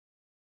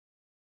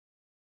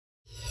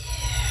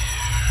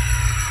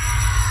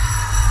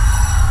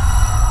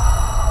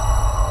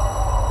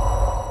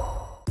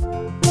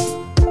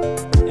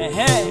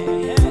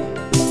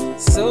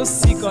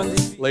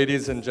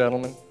Ladies and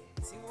gentlemen,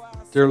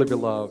 dearly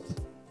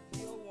beloved,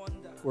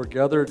 we're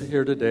gathered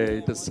here today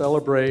to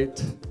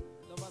celebrate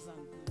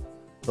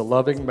the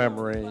loving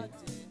memory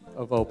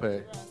of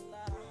Ope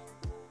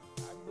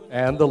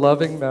and the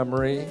loving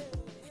memory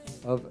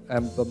of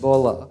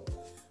Abimbola.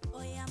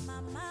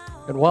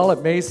 And while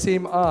it may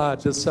seem odd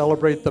to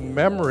celebrate the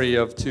memory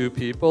of two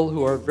people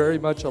who are very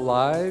much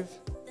alive,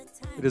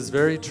 it is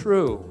very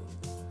true.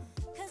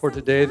 For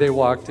today they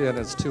walked in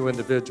as two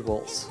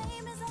individuals,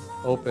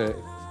 Ope and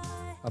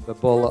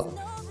Abimbola.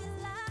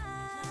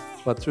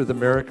 But through the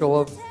miracle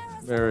of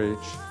marriage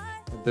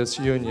and this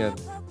union,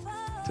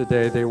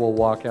 today they will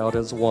walk out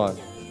as one,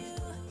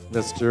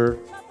 Mr.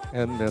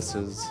 and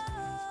Mrs.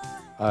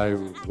 I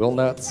will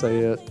not say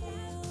it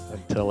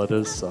until it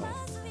is so.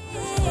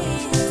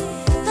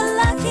 The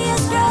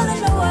luckiest girl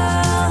in the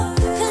world,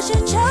 'cause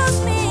you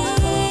chose me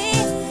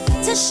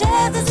to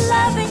share this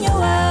love in your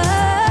world.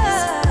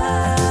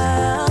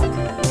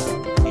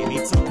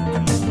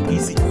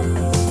 Easy.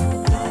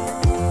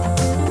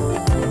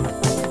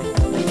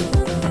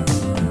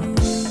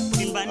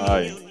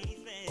 I,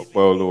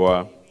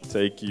 Opeoluwa,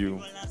 take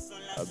you,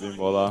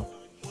 Abimbola,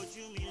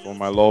 for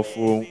my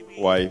lawful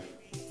wife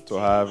to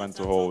have and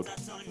to hold.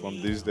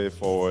 From this day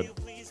forward,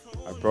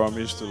 I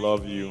promise to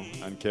love you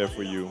and care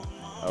for you.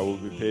 I will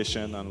be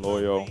patient and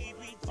loyal,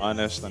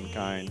 honest and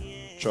kind,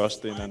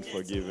 trusting and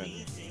forgiving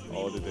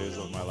all the days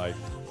of my life.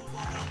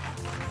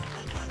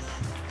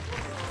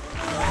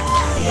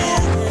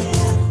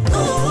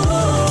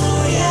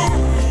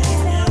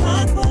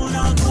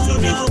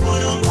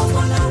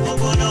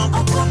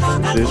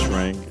 This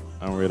ring,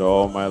 and with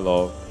all my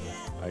love,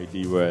 I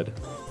thee wed.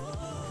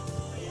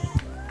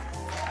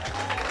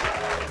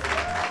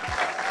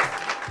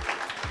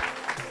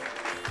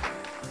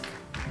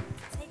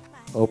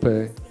 Ope,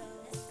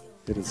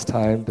 it is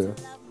time to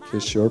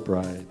kiss your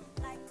bride.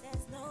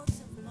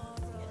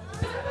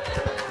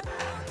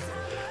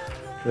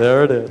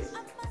 There it is.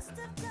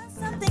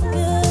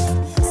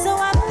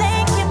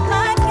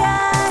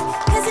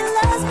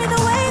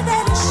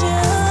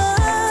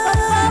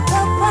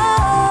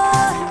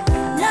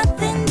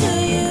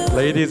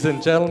 Ladies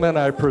and gentlemen,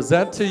 I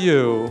present to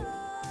you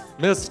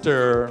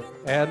Mr.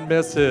 and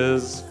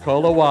Mrs.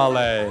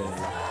 Kolawoles.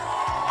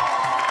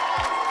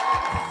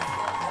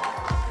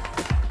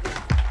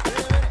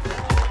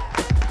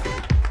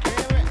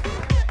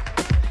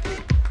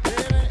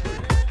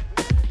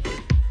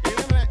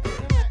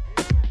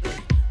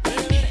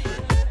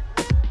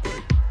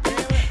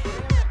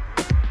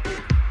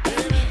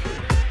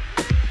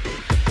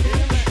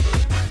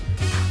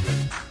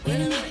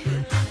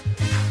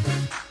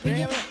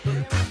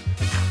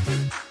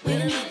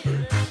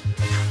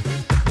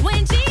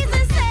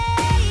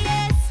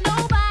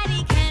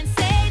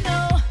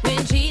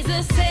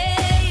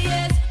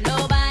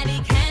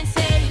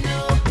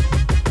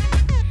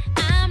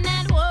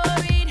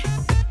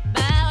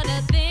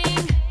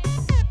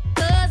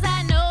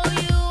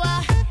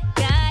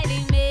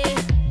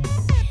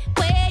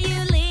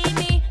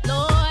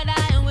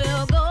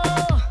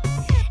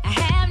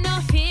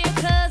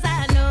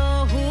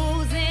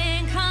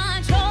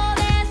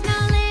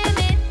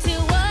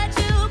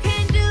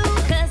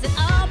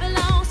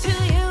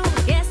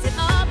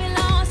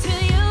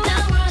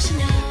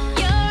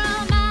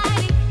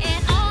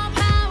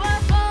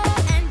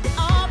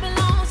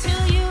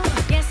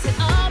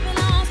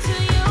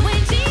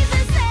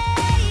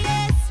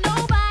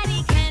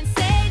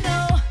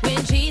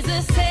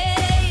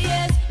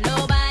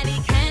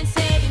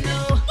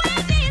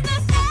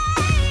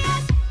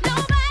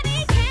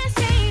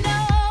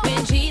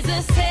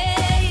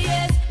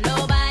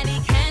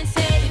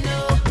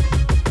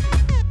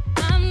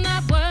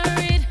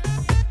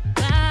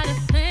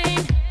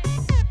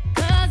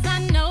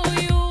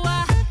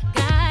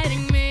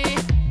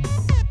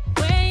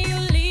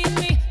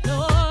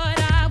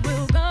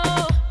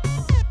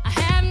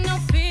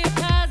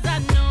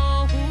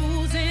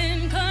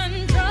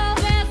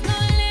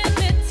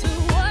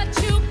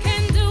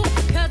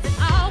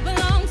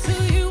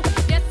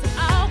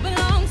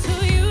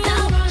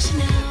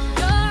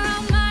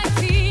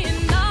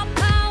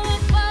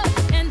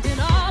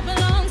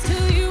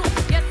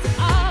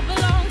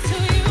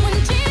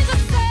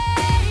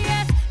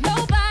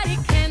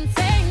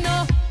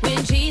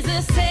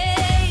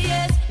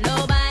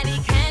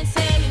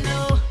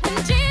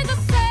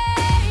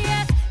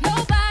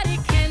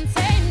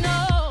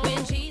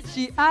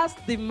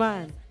 Asked the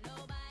man,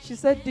 she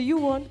said, do you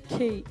want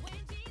cake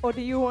or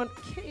do you want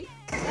cake?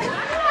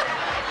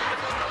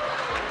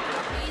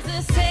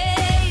 Jesus say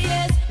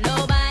yes,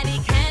 nobody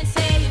can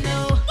say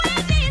no.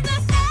 When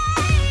Jesus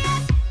say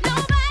yes,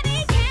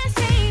 nobody can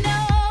say no.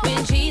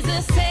 When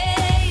Jesus say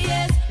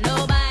yes,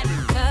 nobody,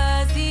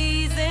 'cause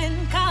he's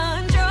in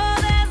control.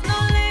 There's no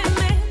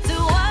limit to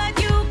what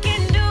you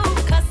can do,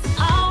 'cause it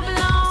all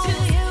belongs to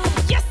you.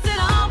 Yes, it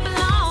all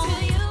belongs to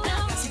you.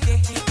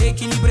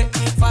 Equilibre,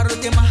 faro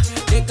tema.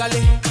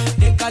 Décale,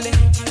 décale,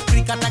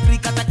 cricata,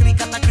 cricata,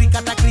 cricata,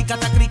 cricata,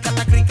 cricata,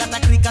 cricata, cricata,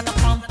 cricata,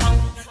 pam, pam.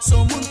 So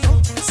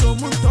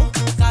munto,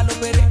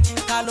 calopere,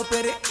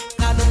 calopere,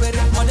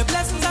 calopere. All the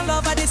blessings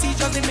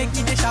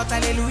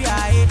hallelujah.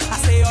 Eh. I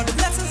say all the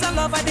blessings and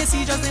love I they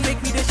see just they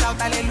make me they shout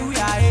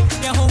hallelujah. Eh.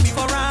 They hold me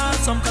for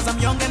ransom cause I'm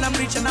young and I'm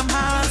rich and I'm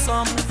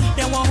handsome.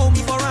 They won't hold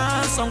me for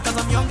ransom cause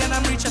I'm young and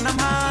I'm rich and I'm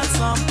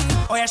handsome.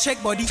 Oh yeah,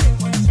 shake body.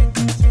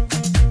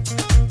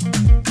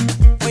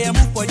 Oh yeah,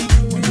 move body.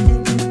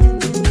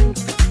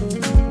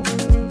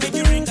 Make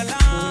you ring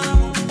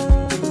alarm.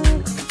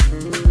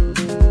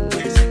 Oh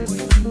yeah, shake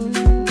body.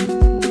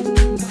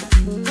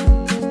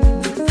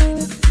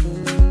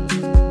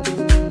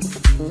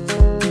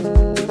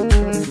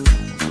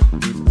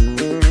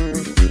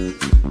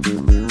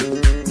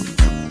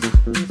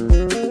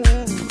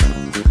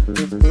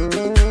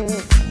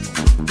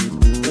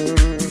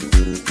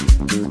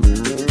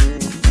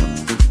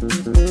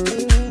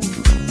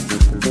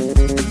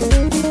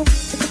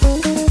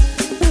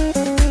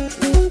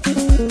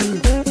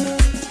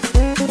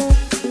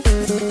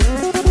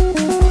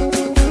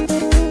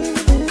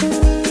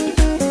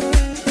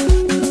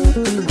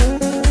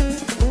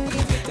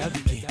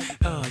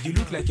 You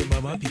look like your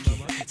mama picky.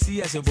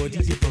 See as your body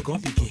they for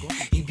picky.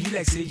 It be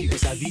like say you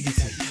was a big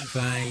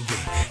fine girl,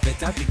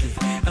 better picky.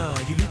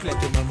 You look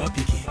like your mama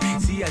picky.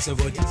 See as your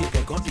body they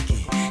for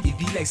picky. It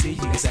be like say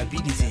you was a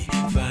big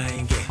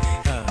fine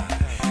girl,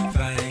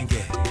 fine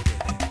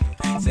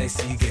girl,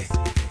 sexy girl,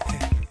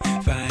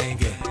 fine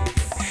girl.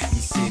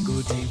 You say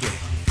good girl,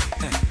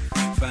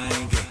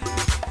 fine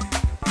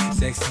girl,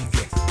 sexy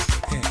girl.